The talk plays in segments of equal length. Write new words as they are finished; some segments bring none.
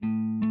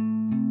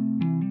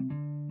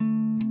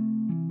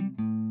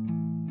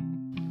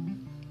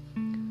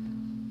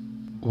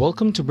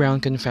Welcome to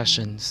Brown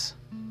Confessions.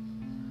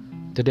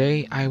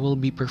 Today I will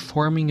be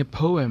performing a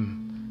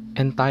poem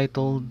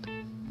entitled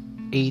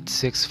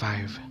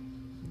 865.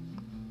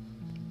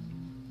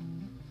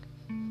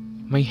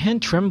 My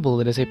hand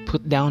trembled as I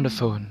put down the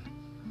phone.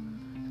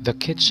 The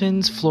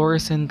kitchen's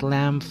fluorescent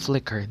lamp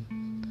flickered.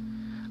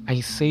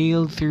 I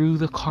sailed through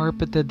the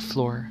carpeted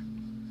floor,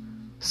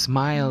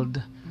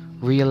 smiled,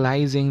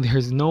 realizing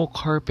there's no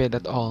carpet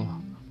at all.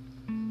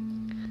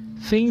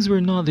 Things were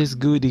not this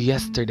good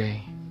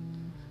yesterday.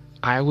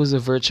 I was a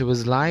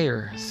virtuous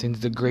liar since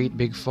the great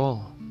big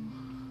fall.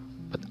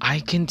 But I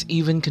can't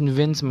even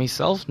convince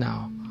myself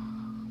now.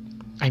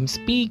 I'm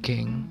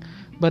speaking,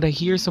 but I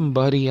hear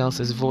somebody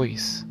else's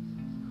voice.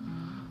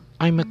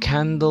 I'm a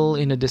candle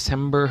in a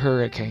December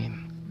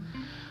hurricane,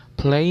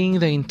 playing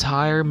the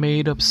entire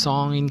made-up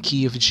song in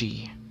key of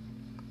G.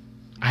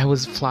 I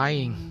was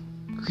flying.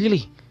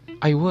 Really,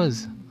 I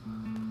was.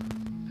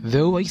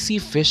 Though I see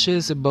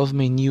fishes above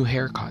my new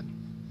haircut.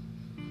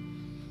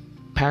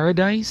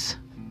 Paradise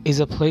is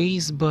a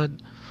place, but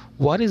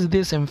what is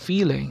this I'm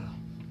feeling?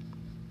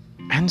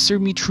 Answer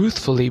me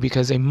truthfully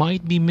because I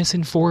might be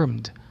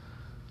misinformed.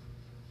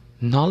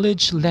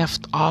 Knowledge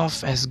left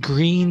off as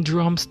green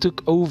drums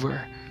took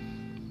over.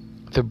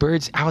 The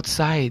birds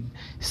outside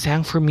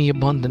sang for me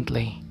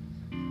abundantly.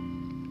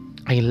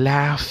 I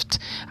laughed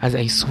as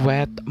I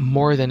sweat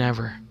more than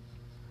ever.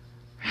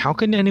 How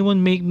can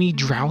anyone make me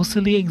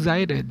drowsily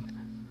excited?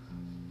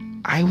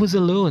 I was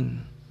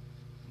alone.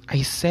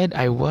 I said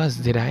I was,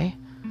 did I?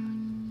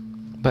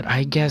 But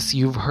I guess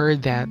you've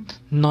heard that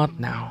not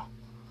now.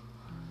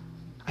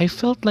 I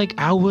felt like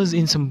I was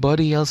in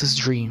somebody else's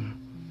dream.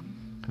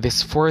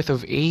 This 4th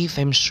of 8th,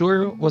 I'm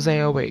sure was I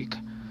awake.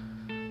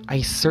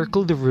 I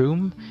circled the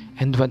room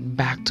and went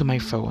back to my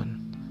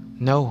phone.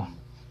 No,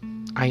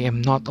 I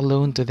am not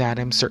alone to that,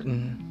 I'm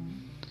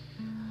certain.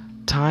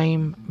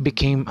 Time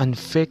became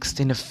unfixed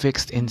in a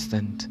fixed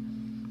instant.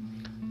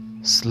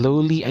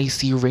 Slowly I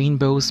see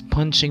rainbows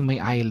punching my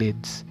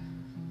eyelids.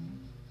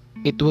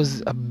 It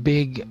was a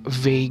big,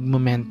 vague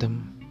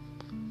momentum.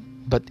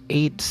 But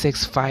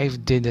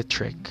 865 did the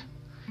trick.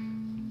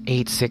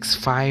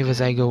 865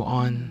 as I go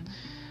on,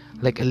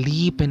 like a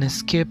leap and a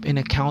skip in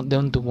a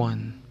countdown to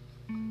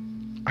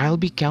 1. I'll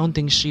be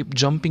counting sheep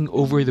jumping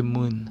over the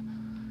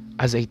moon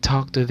as I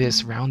talk to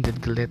this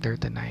rounded glitter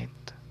tonight.